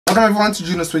Welcome everyone to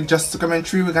Junosuede Just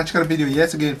Commentary. We're gonna check out a video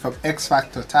yet again from X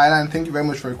Factor Thailand. Thank you very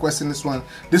much for requesting this one.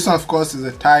 This one of course is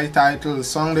a Thai title. The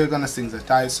song they're gonna sing is a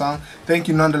Thai song. Thank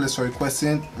you nonetheless for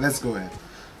requesting. Let's go ahead.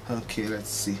 Okay, let's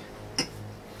see.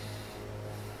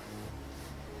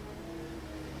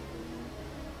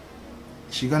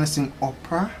 She gonna sing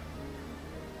opera.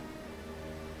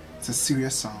 It's a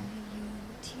serious song.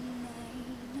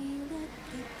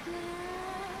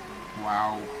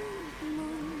 Wow.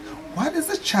 What is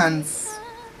the chance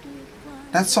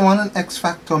that someone on X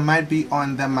Factor might be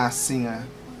on the Masked Singer?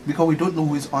 Because we don't know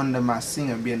who is on the Masked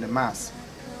Singer being the mask.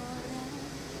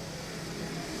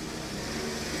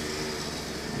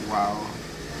 Wow.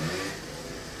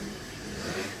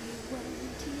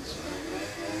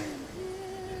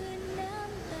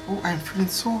 Oh, I'm feeling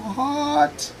so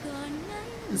hot.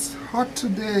 It's hot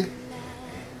today.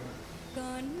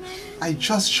 I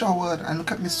just showered and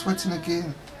look at me sweating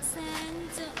again.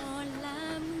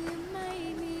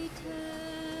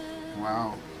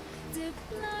 Wow.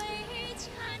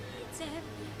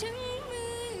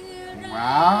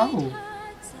 Wow.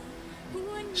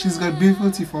 She's got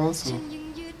beautiful teeth also.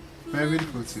 Very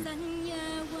beautiful teeth.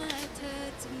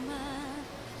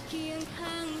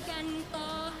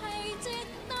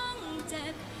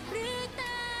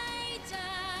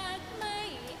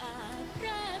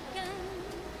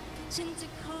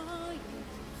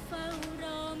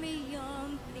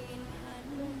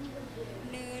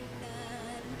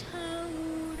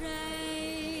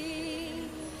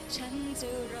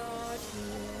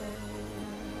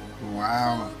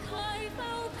 Wow.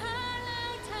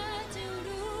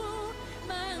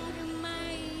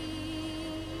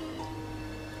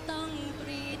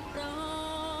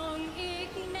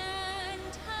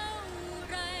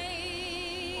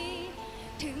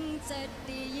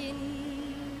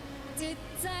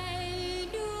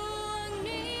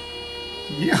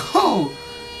 Yo!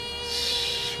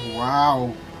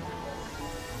 Wow.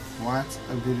 What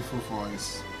a beautiful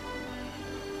voice.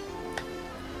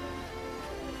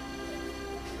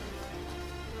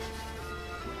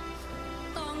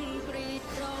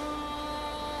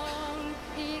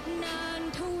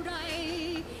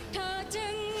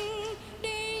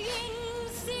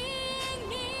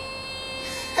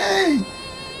 Hey!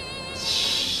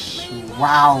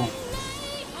 Wow!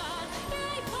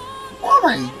 Oh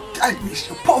my God, this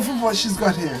powerful voice she's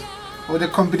got here. Oh, the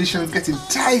competition is getting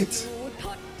tight.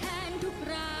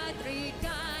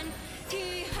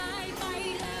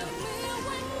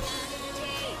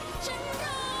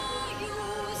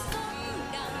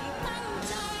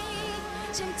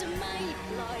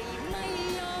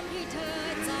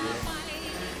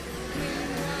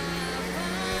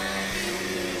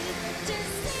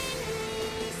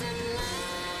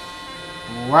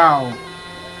 Wow.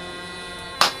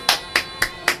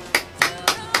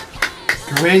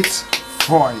 Great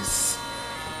voice.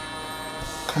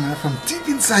 Coming from deep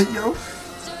inside you.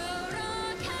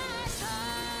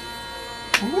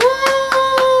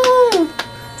 Woo!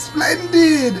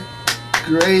 Splendid.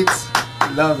 Great.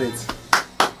 Love it.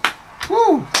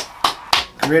 Woo!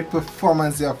 Great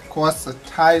performance there. Of course, a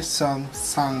Thai song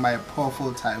sung by a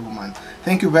powerful Thai woman.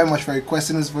 Thank you very much for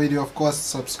requesting this video. Of course,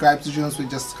 subscribe to Junosuede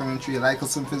Just Commentary, like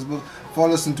us on Facebook,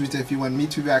 follow us on Twitter. If you want me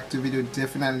to react to a video,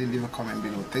 definitely leave a comment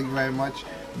below. Thank you very much.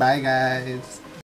 Bye guys.